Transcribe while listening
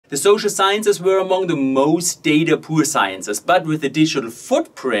The social sciences were among the most data-poor sciences, but with the digital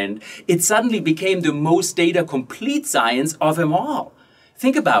footprint, it suddenly became the most data-complete science of them all.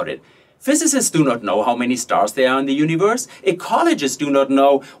 Think about it. Physicists do not know how many stars there are in the universe. Ecologists do not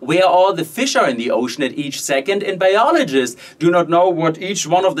know where all the fish are in the ocean at each second. And biologists do not know what each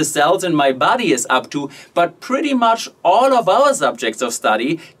one of the cells in my body is up to. But pretty much all of our subjects of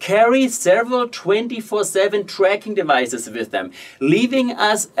study carry several 24/7 tracking devices with them, leaving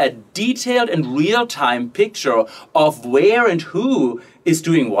us a detailed and real-time picture of where and who is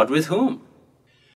doing what with whom.